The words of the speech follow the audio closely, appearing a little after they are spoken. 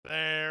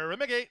in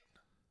the gate.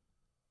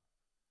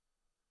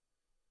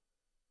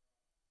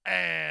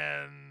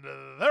 And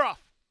they're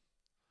off.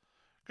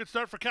 Good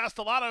start for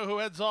Castellano, who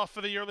heads off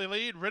for the early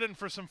lead. Ridden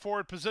for some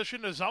forward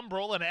position is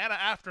Umbrel, and Anna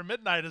After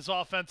Midnight is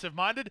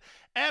offensive-minded.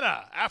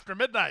 Anna After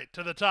Midnight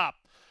to the top.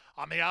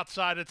 On the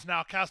outside, it's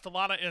now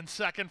Castellana in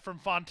second from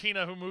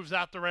Fontina, who moves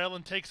out the rail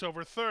and takes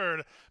over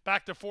third.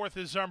 Back to fourth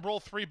is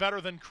Umbrel, 3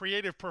 better than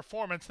Creative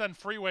Performance, then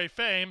Freeway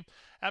Fame,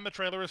 and the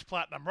trailer is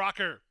Platinum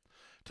Rocker.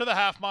 To the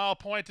half-mile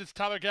point, it's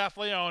Tyler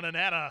Gaffleone and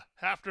Anna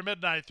After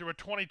Midnight through a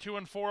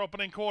 22-4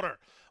 opening quarter.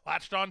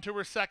 Latched on to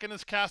her second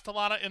is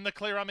Castellana. In the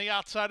clear on the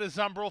outside is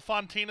Umbrel.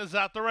 Fontina's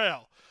at the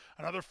rail.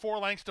 Another 4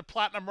 lengths to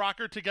Platinum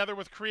Rocker together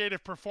with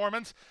Creative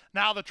Performance.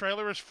 Now the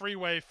trailer is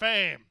Freeway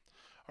Fame.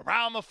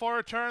 Around the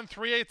far turn,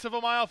 3/8 of a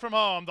mile from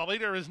home. The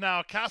leader is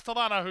now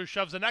Castellana, who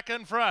shoves Aneka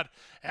in front.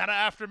 Anna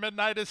After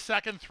Midnight is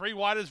second. 3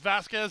 wide is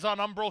Vasquez on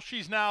Umbrel.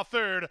 She's now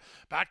third.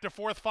 Back to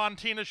fourth,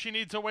 Fontina. She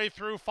needs a way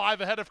through. 5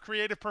 ahead of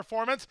Creative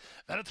Performance.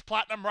 Then it's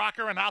Platinum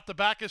Rocker, and out the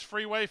back is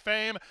Freeway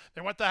Fame.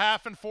 They went to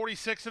half in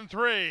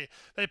 46-3.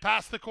 They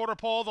pass the quarter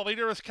pole. The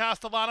leader is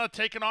Castellana,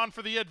 taken on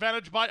for the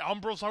advantage by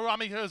Umbrel,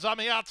 who's on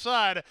the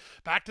outside.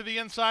 Back to the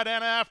inside,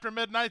 Anna After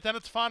Midnight. Then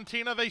it's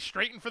Fontina. They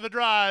straighten for the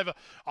drive.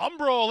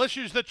 Umbrel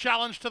issues the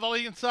challenge to the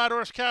lead inside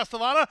horse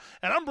Castellana,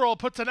 and Umbrel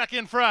puts a neck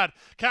in front.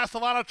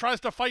 Castellana tries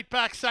to fight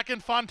back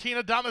second.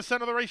 Fontina down the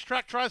center of the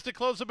racetrack tries to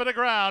close a bit of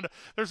ground.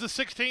 There's a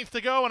 16th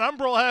to go, and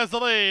Umbrel has the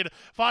lead.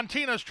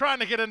 Fontina's trying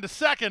to get into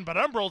second, but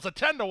Umbrel's a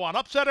 10-1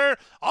 upsetter.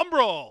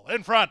 Umbrel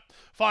in front.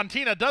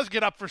 Fontina does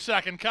get up for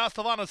second.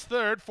 Castellana's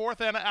third. Fourth,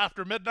 Anna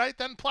After Midnight.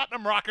 Then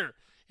Platinum Rocker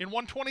in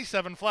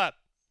 127 flat.